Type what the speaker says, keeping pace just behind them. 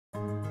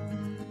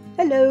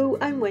Hello,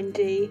 I'm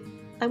Wendy.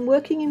 I'm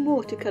working in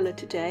watercolour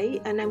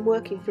today and I'm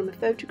working from a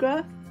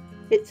photograph.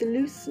 It's a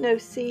loose snow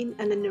scene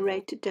and a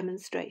narrated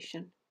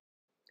demonstration.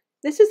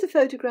 This is the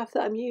photograph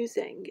that I'm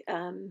using,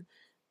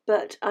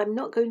 but I'm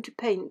not going to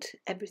paint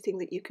everything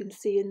that you can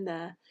see in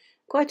there.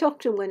 Quite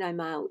often when I'm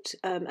out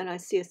and I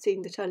see a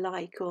scene that I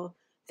like or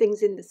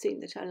things in the scene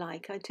that I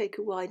like, I take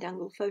a wide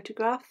angle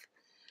photograph,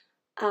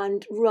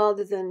 and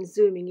rather than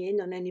zooming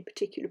in on any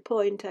particular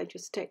point, I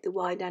just take the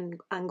wide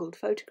angled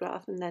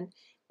photograph, and then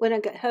when I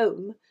get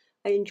home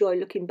I enjoy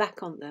looking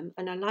back on them,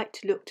 and I like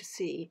to look to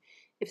see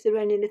if there are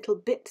any little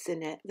bits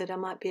in it that I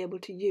might be able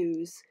to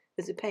use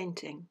as a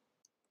painting.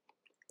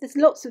 There's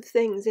lots of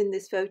things in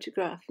this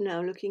photograph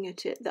now, looking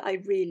at it, that I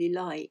really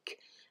like,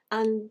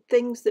 and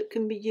things that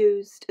can be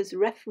used as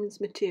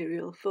reference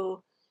material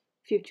for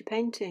future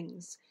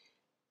paintings.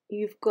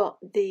 You've got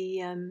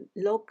the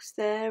logs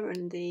there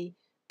and the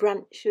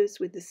branches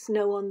with the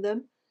snow on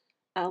them,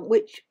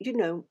 which, you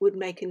know, would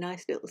make a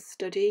nice little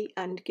study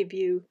and give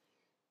you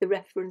the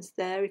reference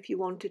there if you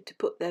wanted to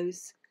put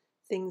those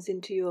things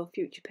into your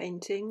future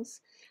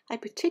paintings. I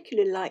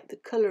particularly like the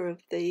colour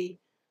of the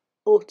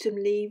autumn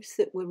leaves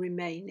that were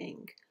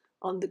remaining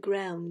on the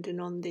ground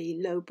and on the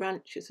low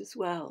branches as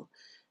well.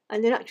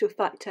 And in actual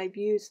fact, I've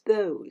used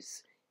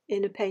those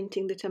in a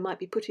painting that I might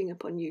be putting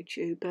up on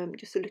YouTube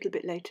just a little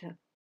bit later.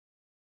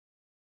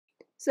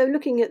 So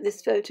looking at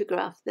this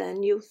photograph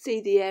then, you'll see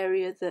the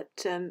area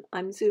that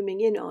I'm zooming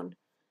in on.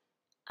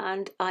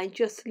 And I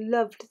just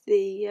loved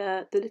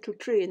the little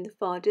tree in the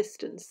far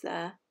distance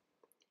there,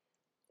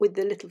 with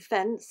the little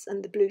fence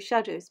and the blue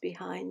shadows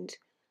behind.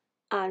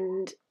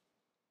 And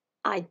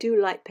I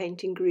do like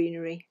painting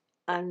greenery,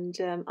 and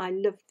I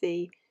love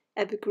the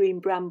evergreen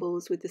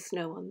brambles with the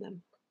snow on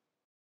them.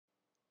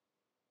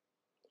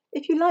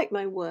 If you like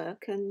my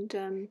work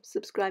and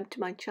subscribe to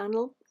my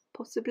channel,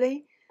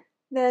 possibly,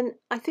 then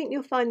I think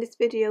you'll find this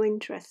video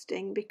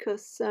interesting,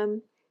 because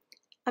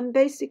I'm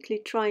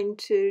basically trying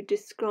to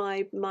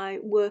describe my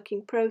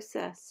working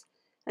process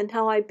and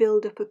how I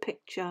build up a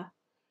picture.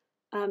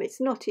 It's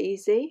not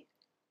easy,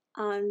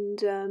 and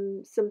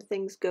some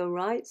things go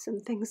right, some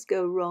things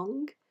go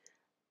wrong,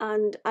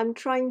 and I'm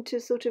trying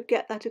to sort of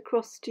get that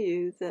across to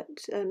you.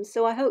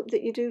 So I hope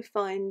that you do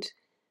find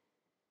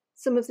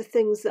some of the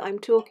things that I'm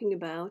talking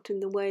about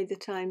and the way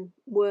that I'm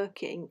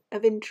working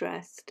of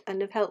interest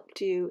and have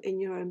helped you in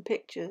your own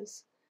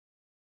pictures.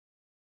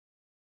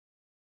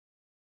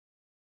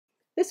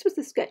 This was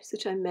the sketch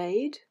that I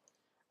made,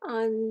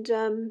 and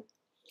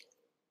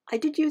I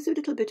did use a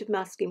little bit of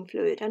masking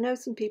fluid. I know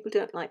some people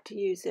don't like to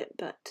use it,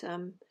 but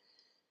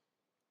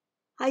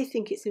I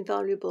think it's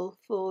invaluable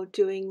for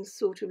doing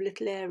sort of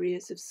little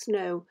areas of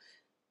snow.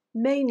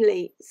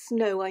 Mainly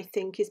snow, I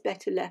think, is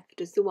better left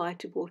as the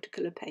white of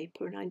watercolour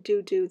paper, and I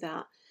do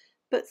that.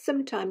 But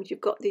sometimes you've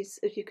got these,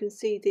 as you can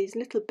see, these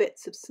little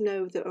bits of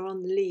snow that are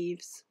on the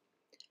leaves.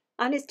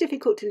 And it's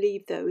difficult to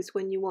leave those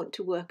when you want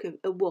to work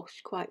a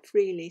wash quite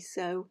freely.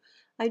 So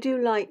I do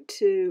like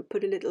to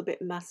put a little bit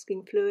of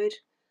masking fluid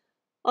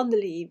on the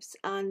leaves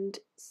and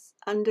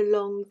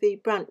along the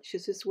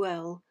branches as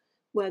well,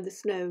 where the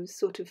snow's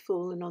sort of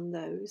fallen on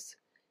those.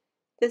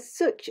 There's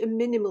such a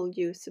minimal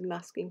use of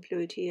masking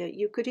fluid here.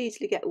 You could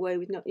easily get away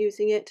with not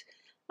using it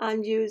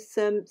and use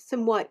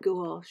some white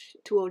gouache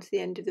towards the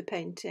end of the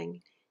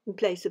painting in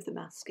place of the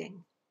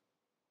masking.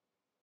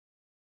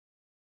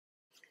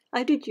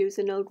 I did use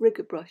an old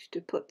rigger brush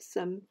to put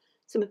some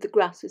of the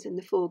grasses in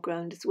the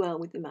foreground as well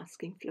with the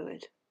masking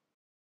fluid.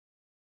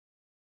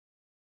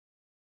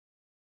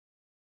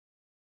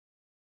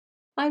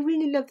 I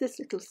really love this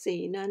little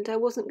scene, and I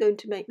wasn't going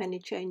to make many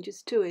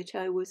changes to it.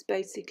 I was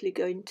basically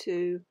going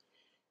to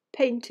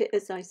paint it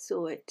as I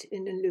saw it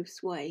in a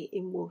loose way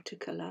in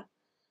watercolour.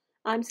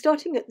 I'm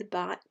starting at the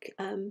back.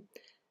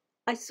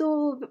 I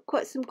saw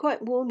some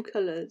quite warm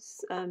colours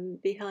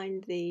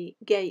behind the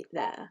gate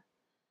there,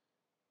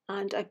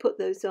 and I put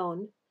those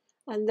on.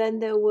 And then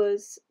there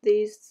was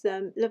these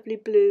lovely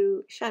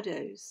blue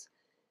shadows.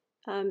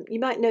 You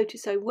might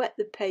notice I wet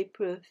the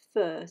paper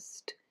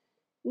first,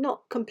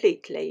 not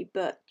completely,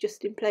 but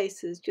just in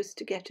places, just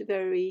to get a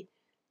very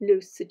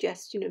loose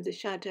suggestion of the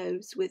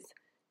shadows, with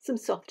some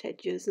soft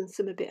edges and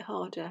some a bit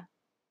harder.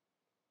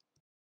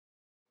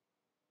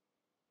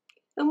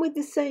 And with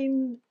the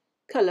same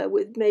colour,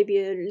 with maybe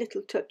a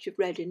little touch of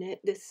red in it,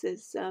 this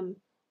is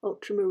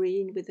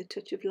ultramarine with a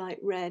touch of light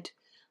red,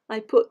 I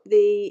put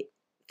the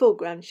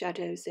foreground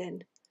shadows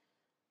in.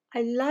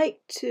 I like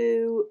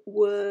to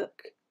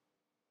work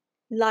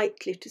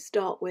lightly to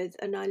start with,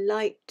 and I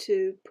like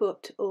to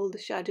put all the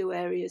shadow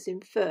areas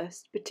in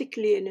first,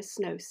 particularly in a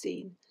snow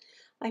scene.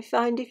 I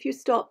find if you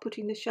start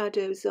putting the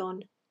shadows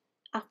on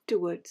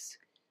afterwards,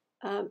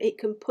 it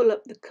can pull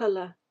up the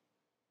colour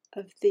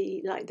of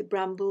the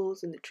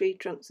brambles and the tree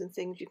trunks and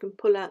things. You can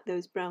pull out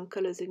those brown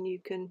colours, and you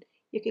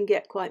can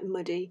get quite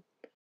muddy.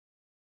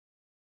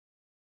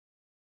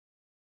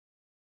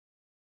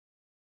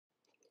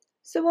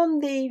 So on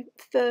the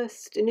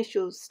first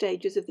initial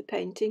stages of the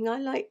painting, I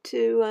like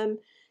to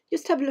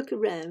just have a look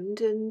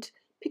around and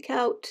pick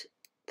out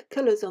the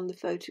colours on the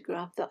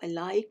photograph that I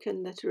like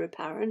and that are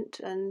apparent,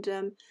 and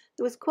there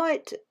was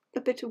quite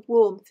a bit of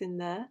warmth in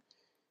there.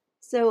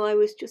 So I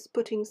was just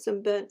putting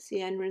some burnt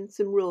sienna and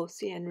some raw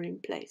sienna in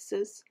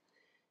places.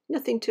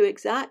 Nothing too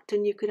exact,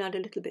 and you can add a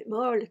little bit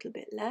more, a little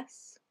bit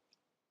less.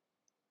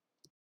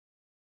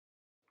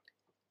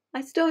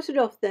 I started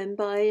off then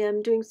by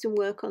doing some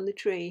work on the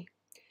tree.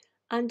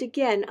 And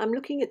again, I'm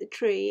looking at the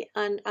tree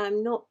and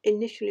I'm not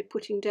initially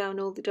putting down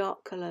all the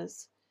dark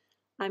colours.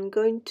 I'm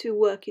going to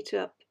work it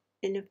up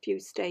in a few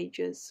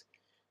stages.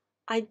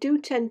 I do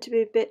tend to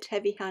be a bit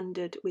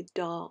heavy-handed with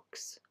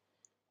darks.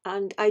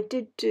 And I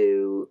did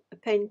do a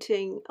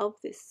painting of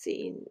this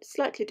scene,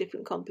 slightly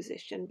different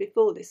composition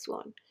before this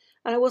one,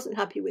 and I wasn't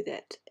happy with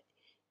it.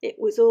 It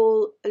was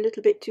all a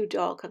little bit too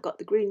dark. I got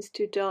the greens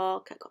too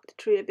dark, I got the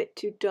tree a bit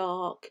too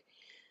dark,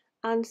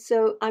 and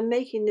so I'm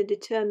making a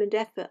determined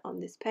effort on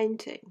this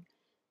painting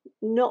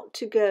not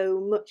to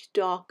go much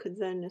darker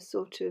than a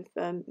sort of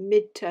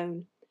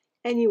mid-tone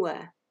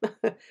anywhere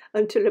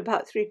until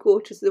about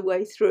 3/4 of the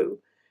way through,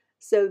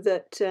 so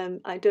that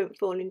I don't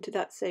fall into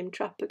that same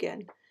trap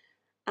again.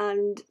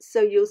 And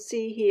so you'll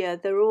see here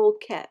they're all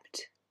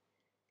kept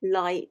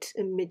light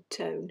and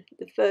mid-tone.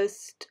 The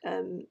first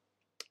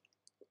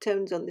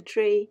tones on the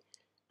tree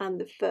and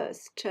the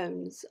first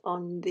tones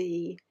on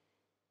the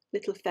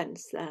little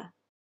fence there.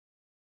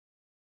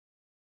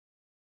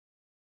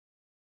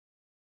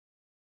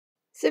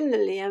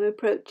 Similarly, I'm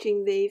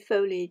approaching the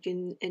foliage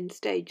in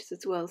stages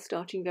as well,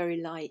 starting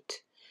very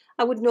light.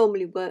 I would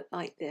normally work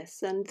like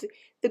this, and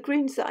the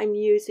greens that I'm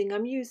using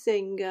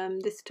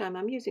this time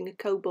I'm using a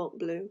cobalt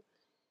blue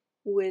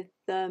with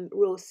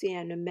raw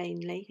sienna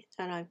mainly,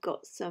 and I've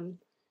got some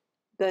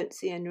burnt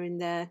sienna in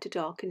there to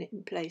darken it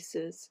in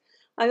places.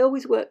 I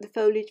always work the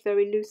foliage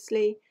very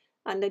loosely,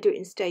 and I do it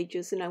in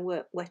stages, and I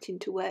work wet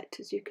into wet,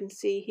 as you can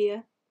see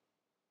here.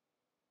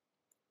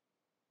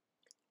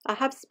 I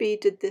have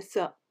speeded this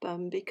up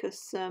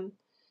because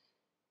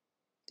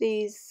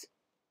these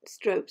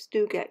strokes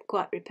do get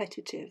quite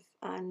repetitive,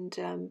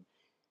 and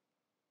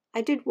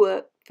I did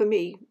work, for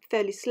me,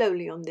 fairly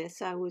slowly on this.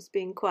 I was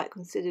being quite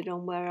considered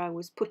on where I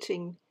was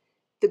putting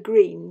the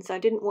greens. I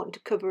didn't want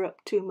to cover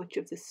up too much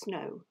of the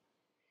snow.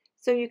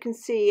 So you can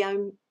see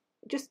I'm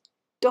just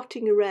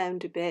dotting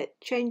around a bit,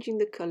 changing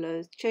the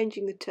colours,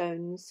 changing the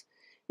tones.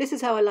 This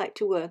is how I like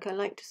to work. I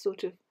like to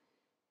sort of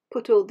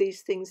put all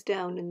these things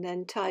down and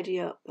then tidy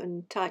up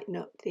and tighten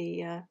up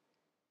the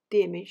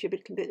image a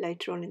little bit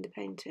later on in the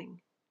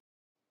painting.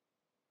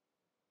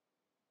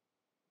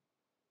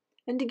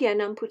 And again,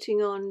 I'm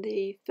putting on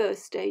the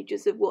first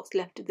stages of what's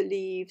left of the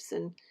leaves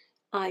and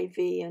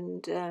ivy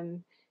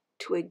and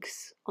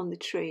twigs on the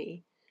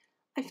tree.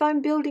 I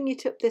find building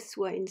it up this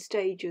way in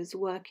stages,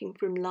 working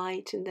from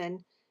light and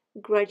then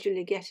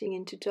gradually getting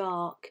into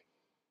dark,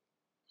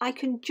 I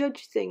can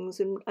judge things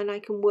and I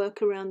can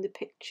work around the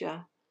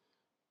picture.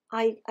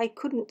 I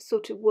couldn't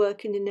sort of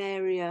work in an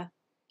area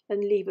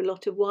and leave a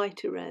lot of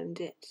white around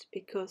it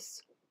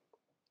because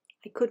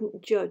I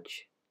couldn't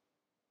judge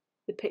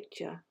the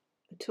picture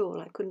at all.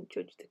 I couldn't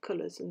judge the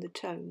colours and the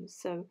tones.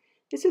 So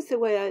this is the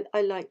way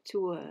I like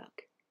to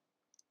work.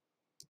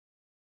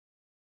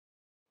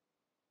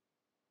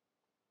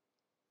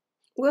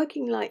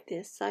 Working like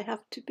this, I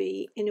have to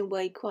be, in a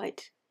way,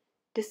 quite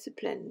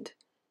disciplined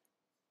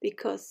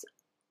because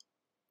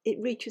it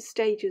reaches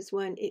stages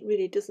when it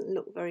really doesn't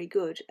look very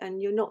good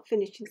and you're not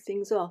finishing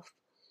things off.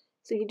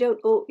 So you don't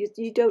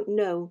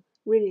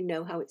really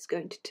know how it's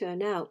going to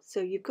turn out.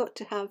 So you've got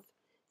to have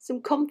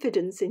some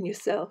confidence in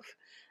yourself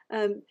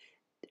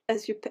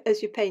as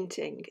you're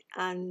painting.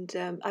 And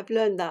I've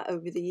learned that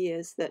over the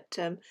years that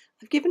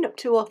I've given up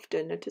too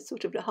often at a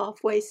sort of a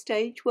halfway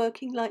stage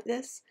working like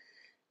this.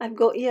 I've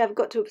got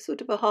to sort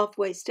of a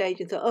halfway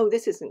stage and thought, oh,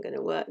 this isn't going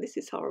to work. This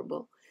is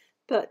horrible.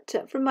 But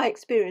from my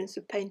experience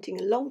of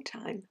painting a long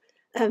time,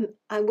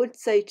 I would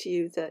say to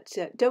you that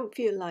don't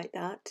feel like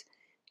that.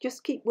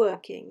 Just keep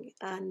working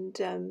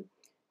and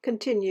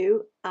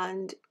continue,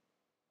 and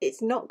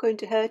it's not going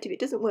to hurt if it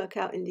doesn't work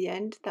out in the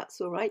end.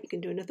 That's all right. You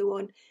can do another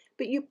one.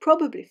 But you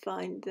probably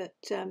find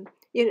that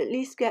you'll at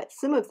least get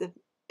some of the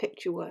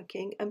picture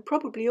working, and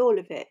probably all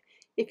of it,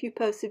 if you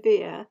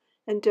persevere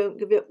and don't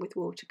give up with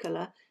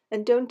watercolour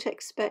and don't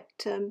expect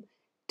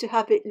to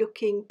have it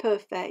looking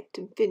perfect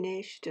and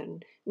finished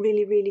and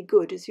really, really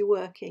good as you're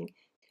working.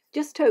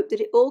 Just hope that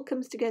it all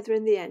comes together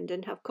in the end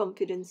and have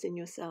confidence in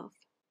yourself.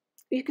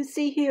 You can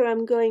see here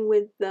I'm going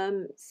with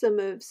some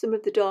of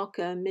the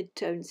darker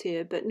mid-tones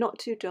here, but not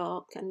too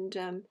dark, and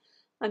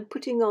I'm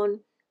putting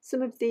on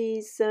some of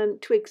these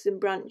twigs and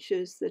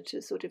branches that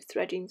are sort of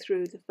threading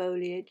through the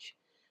foliage,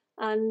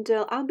 and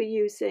I'll be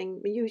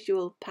using my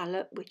usual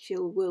palette, which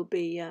will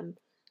be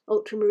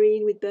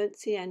ultramarine with burnt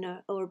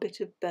sienna or a bit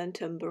of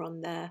burnt umber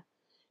on there.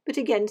 But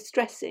again,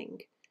 stressing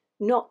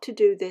not to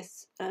do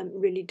this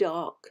really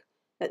dark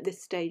at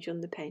this stage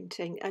on the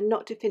painting, and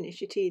not to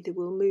finish it either.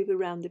 We'll move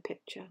around the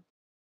picture.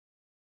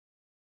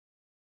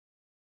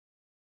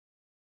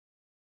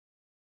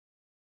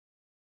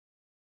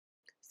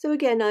 So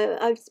again,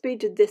 I've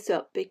speeded this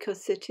up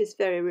because it is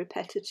very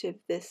repetitive,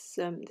 this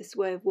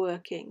way of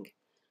working.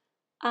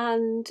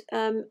 And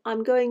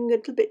I'm going a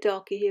little bit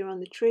darker here on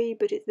the tree,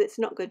 but it's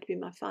not going to be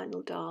my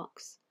final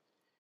darks.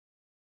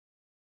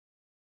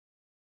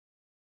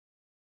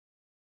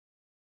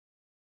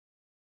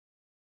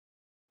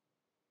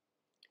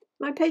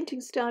 My painting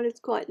style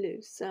is quite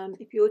loose.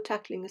 If you're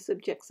tackling a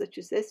subject such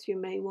as this, you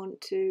may want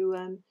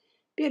to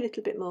be a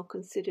little bit more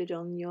considered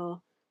on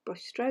your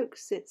brush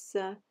strokes. It's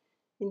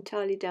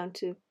entirely down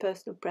to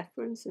personal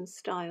preference and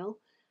style.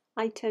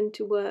 I tend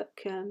to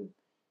work,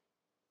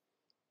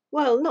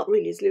 well, not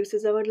really as loose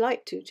as I would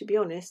like to be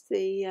honest.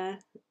 The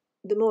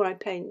more I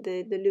paint,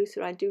 the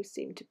looser I do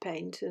seem to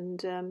paint,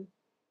 and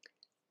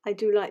I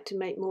do like to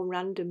make more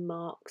random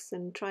marks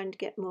and trying to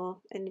get more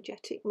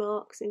energetic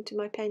marks into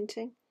my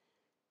painting.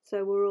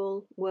 So we're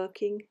all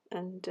working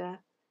and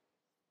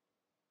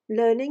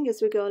learning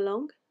as we go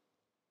along.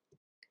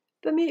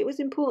 For me, it was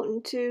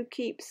important to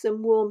keep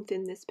some warmth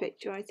in this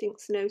picture. I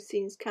think snow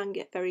scenes can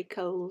get very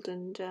cold,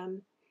 and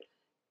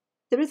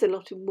there is a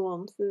lot of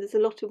warmth, and there's a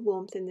lot of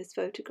warmth in this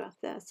photograph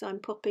there. So I'm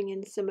popping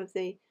in some of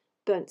the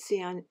burnt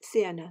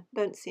sienna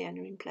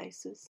in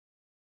places.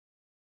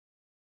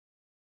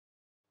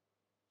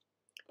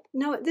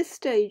 Now at this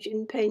stage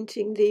in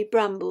painting the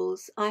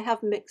brambles, I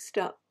have mixed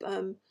up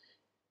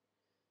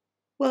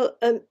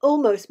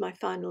almost my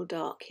final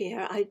dark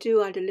here. I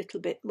do add a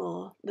little bit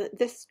more, but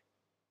this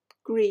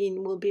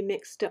green will be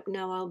mixed up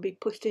now. I'll be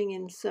putting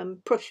in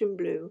some Prussian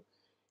blue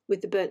with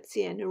the burnt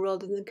sienna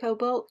rather than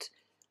cobalt.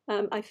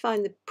 I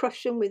find the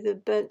Prussian with the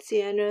burnt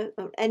sienna,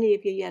 or any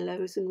of your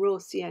yellows and raw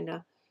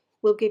sienna,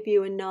 will give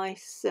you a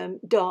nice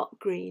dark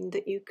green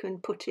that you can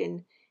put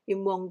in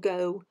one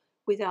go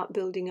without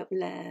building up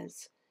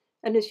layers.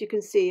 And as you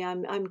can see,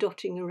 I'm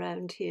dotting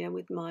around here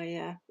with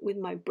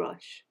my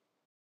brush.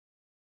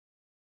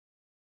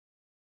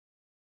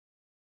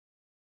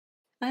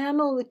 I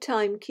am all the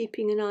time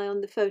keeping an eye on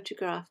the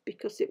photograph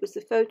because it was the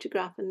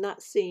photograph and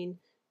that scene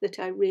that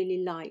I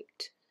really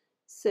liked.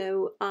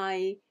 So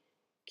I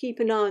keep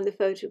an eye on the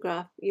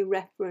photograph, your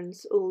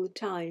reference all the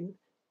time,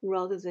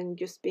 rather than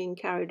just being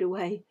carried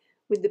away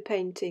with the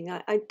painting.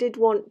 I did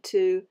want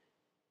to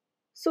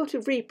sort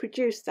of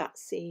reproduce that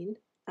scene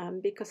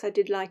because I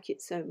did like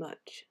it so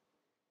much.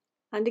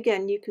 And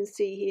again, you can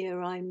see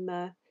here I'm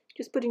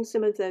just putting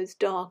some of those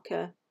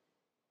darker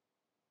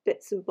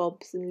bits and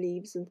bobs and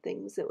leaves and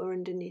things that were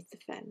underneath the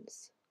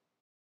fence.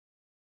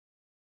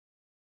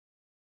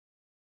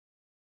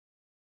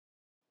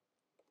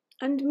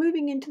 And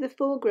moving into the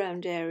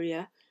foreground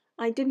area,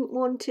 I didn't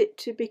want it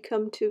to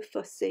become too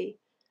fussy.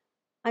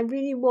 I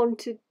really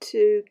wanted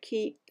to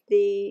keep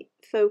the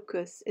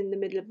focus in the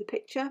middle of the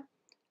picture,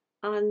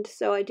 and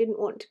so I didn't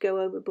want to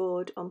go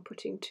overboard on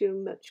putting too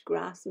much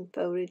grass and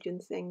foliage and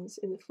things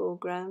in the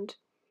foreground.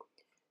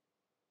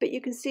 But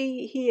you can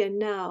see here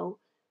now,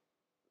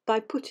 by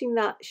putting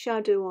that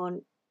shadow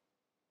on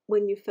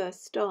when you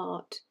first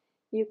start,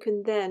 you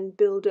can then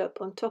build up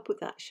on top of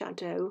that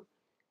shadow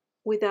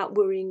without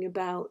worrying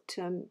about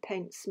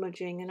paint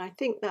smudging, and I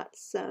think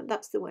that's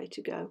the way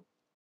to go.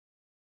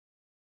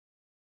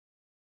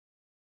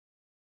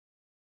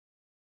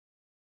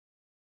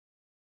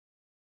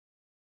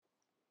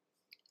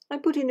 I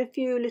put in a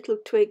few little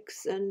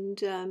twigs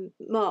and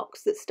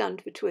marks that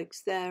stand for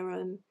twigs there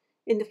in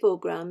the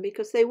foreground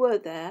because they were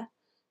there,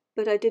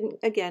 but I didn't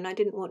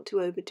want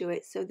to overdo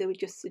it, so they were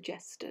just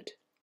suggested.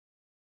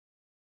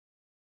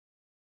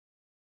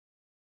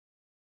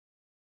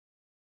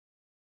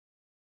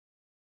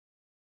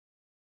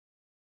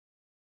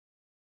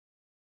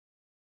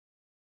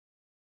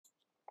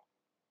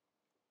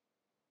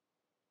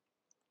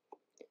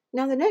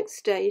 Now the next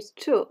stage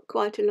took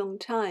quite a long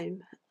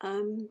time.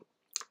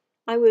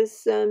 I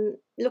was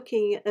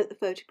looking at the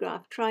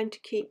photograph, trying to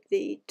keep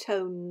the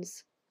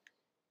tones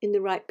in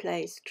the right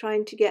place,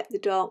 trying to get the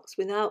darks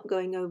without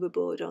going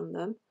overboard on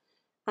them.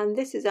 And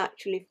this is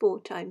actually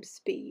 4 times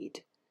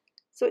speed.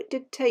 So it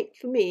did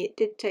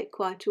take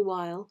quite a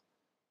while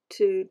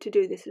to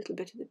do this little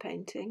bit of the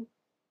painting.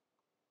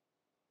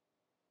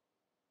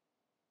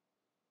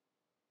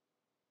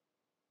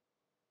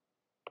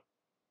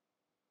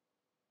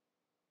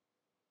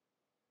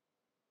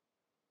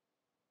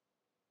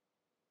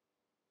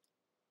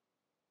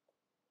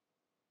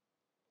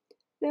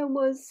 There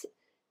was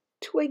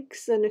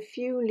twigs and a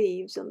few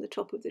leaves on the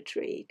top of the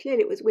tree.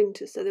 Clearly it was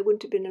winter, so there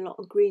wouldn't have been a lot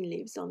of green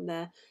leaves on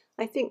there.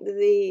 I think that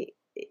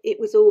it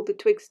was all the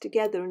twigs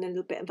together and a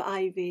little bit of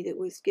ivy that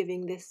was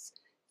giving this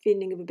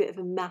feeling of a bit of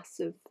a mass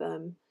of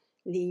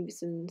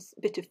leaves and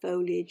a bit of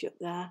foliage up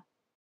there.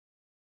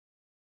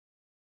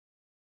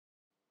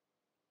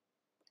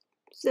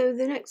 So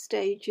the next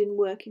stage in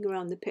working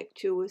around the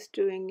picture was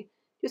doing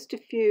just a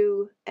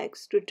few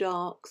extra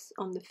darks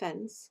on the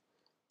fence.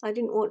 I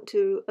didn't want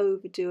to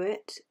overdo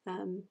it,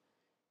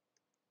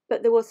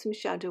 but there was some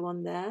shadow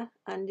on there,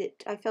 and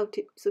I felt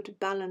it sort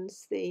of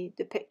balanced the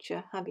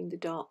picture, having the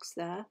darks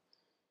there.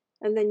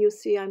 And then you'll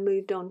see I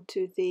moved on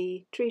to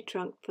the tree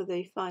trunk for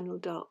the final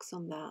darks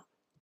on that.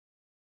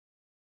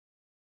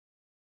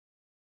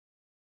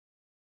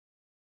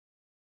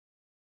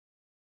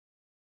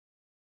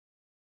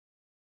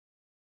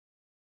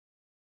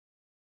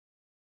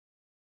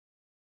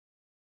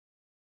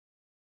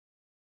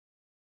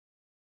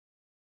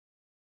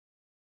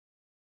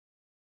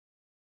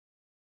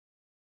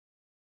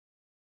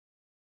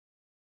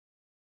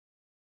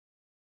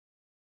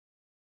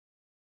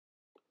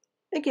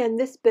 Again,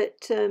 this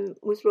bit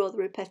was rather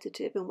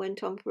repetitive and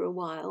went on for a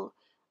while.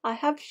 I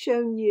have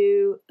shown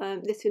you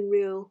this in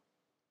real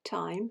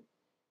time,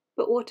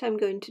 but what I'm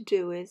going to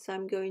do is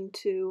I'm going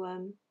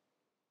to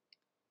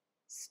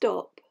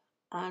stop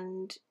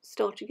and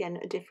start again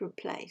at a different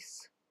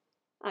place,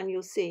 and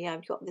you'll see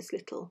I've got this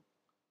little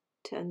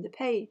turn the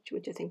page,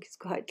 which I think is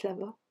quite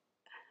clever.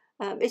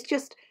 It's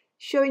just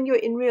showing you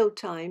it in real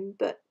time,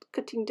 but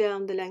cutting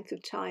down the length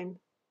of time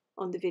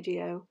on the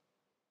video,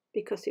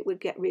 because it would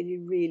get really,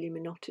 really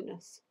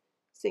monotonous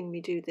seeing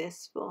me do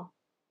this for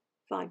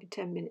 5 to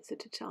 10 minutes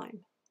at a time.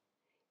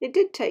 It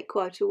did take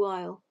quite a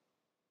while,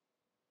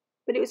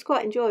 but it was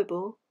quite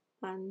enjoyable,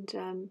 and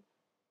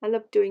I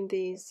love doing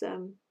these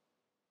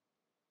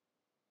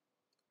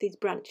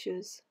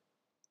branches.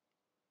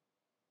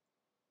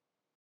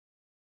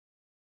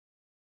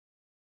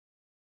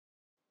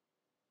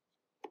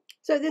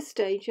 So at this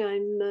stage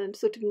I'm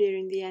sort of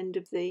nearing the end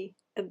of the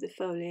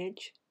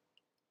foliage.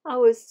 I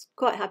was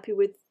quite happy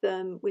with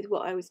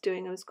what I was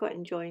doing. I was quite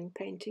enjoying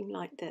painting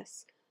like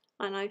this,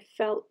 and I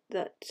felt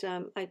that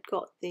I'd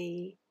got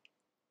the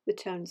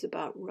tones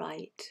about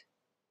right.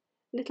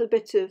 A little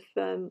bit of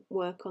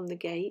work on the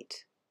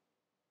gate.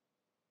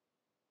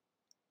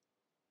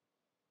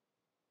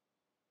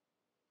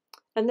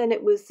 And then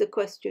it was a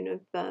question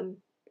of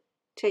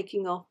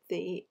taking off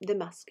the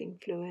masking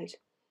fluid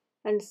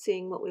and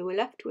seeing what we were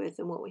left with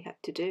and what we had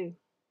to do.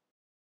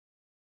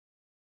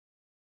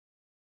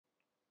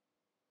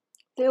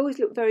 They always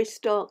look very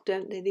stark,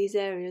 don't they, these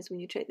areas, when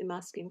you take the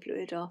masking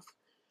fluid off.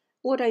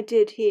 What I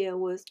did here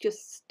was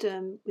just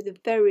with a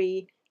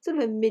very sort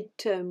of a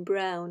mid-tone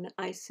brown,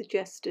 I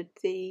suggested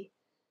the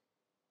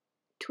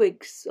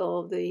twigs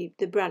or the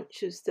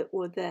branches that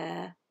were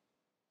there.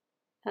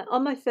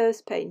 On my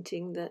first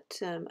painting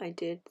that I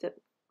did, that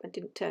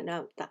didn't turn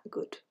out that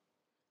good,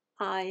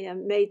 I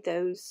made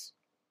those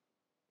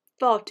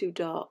far too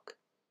dark,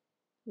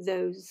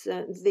 those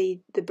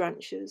the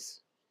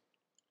branches,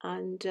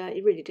 and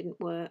it really didn't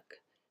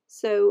work.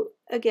 So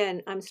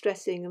again, I'm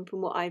stressing, and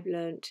from what I've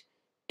learnt,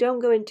 don't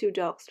go in too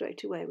dark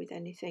straight away with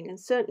anything, and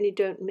certainly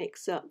don't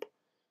mix up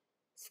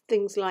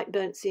things like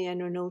burnt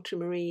sienna and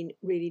ultramarine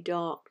really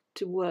dark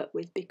to work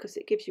with, because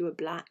it gives you a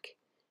black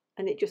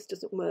and it just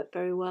doesn't work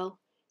very well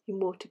in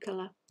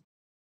watercolour.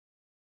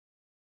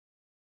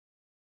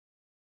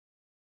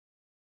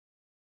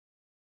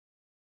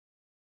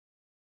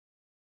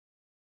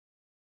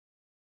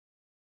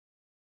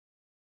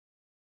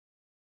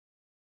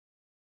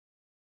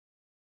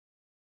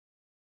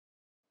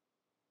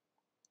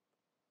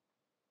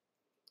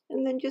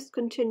 And then just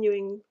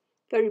continuing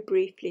very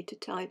briefly to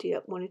tidy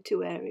up 1 or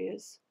 2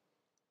 areas.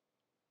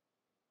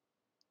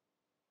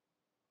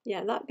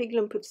 Yeah, that big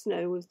lump of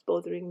snow was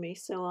bothering me,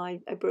 so I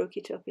broke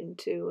it up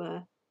into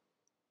a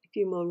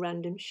few more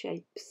random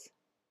shapes.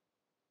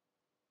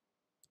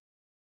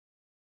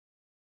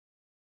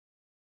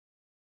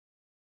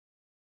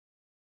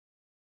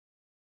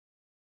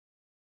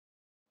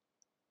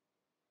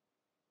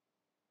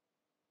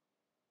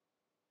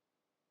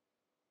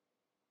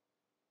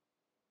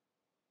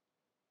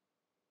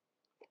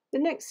 The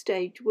next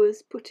stage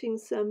was putting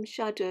some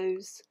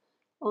shadows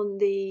on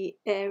the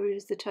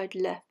areas that I'd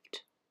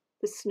left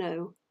the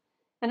snow.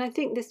 And I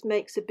think this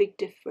makes a big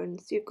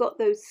difference. You've got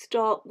those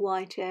stark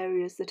white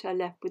areas that I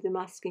left with the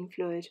masking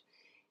fluid.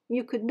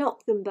 You could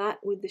knock them back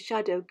with the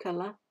shadow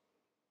colour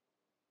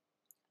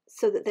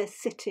so that they're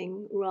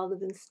sitting rather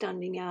than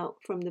standing out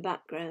from the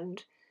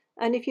background.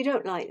 And if you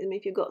don't like them,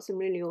 if you've got some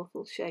really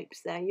awful shapes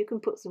there, you can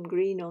put some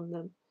green on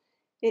them.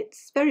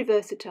 It's very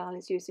versatile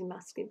as using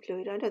masking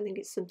fluid. I don't think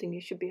it's something you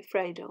should be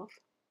afraid of.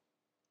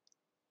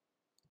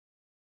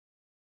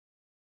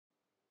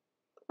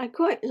 I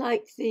quite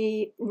like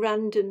the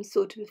random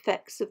sort of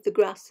effects of the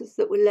grasses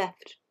that were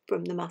left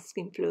from the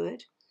masking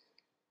fluid,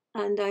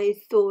 and I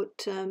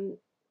thought,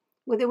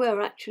 well, they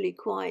were actually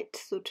quite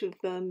sort of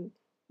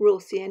raw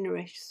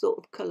sienna-ish sort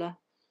of colour,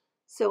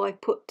 so I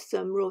put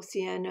some raw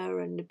sienna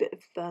and a bit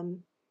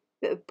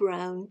of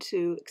brown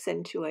to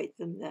accentuate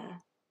them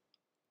there.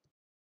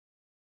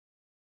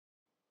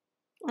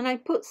 And I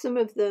put some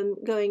of them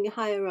going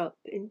higher up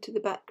into the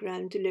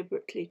background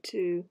deliberately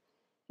to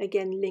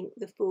again link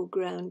the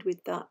foreground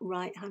with that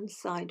right hand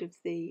side of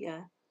the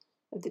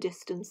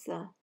distance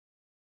there.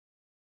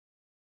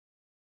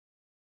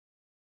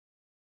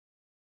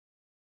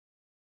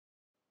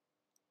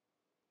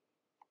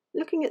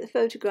 Looking at the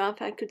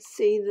photograph, I could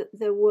see that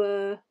there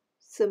were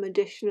some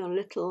additional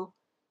little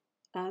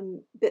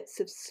bits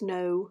of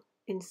snow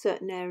in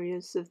certain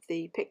areas of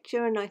the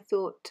picture, and I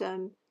thought,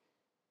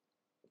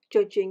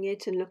 judging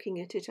it and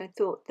looking at it, I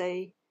thought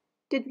they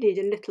did need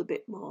a little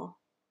bit more,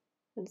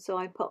 and so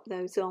I popped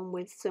those on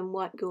with some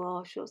white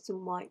gouache or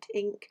some white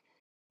ink,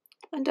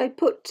 and I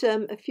put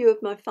a few of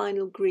my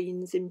final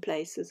greens in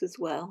places as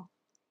well.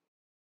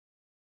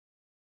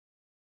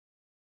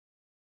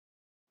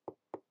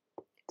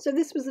 So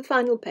this was the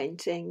final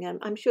painting.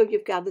 I'm sure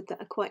you've gathered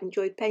that I quite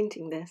enjoyed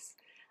painting this.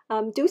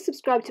 Do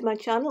subscribe to my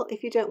channel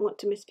if you don't want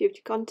to miss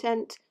future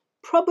content.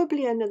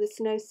 Probably another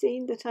snow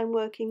scene that I'm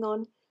working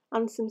on,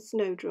 and some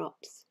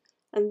snowdrops.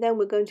 and then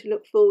we're going to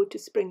look forward to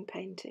spring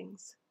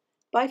paintings.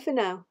 Bye for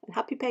now and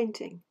happy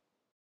painting!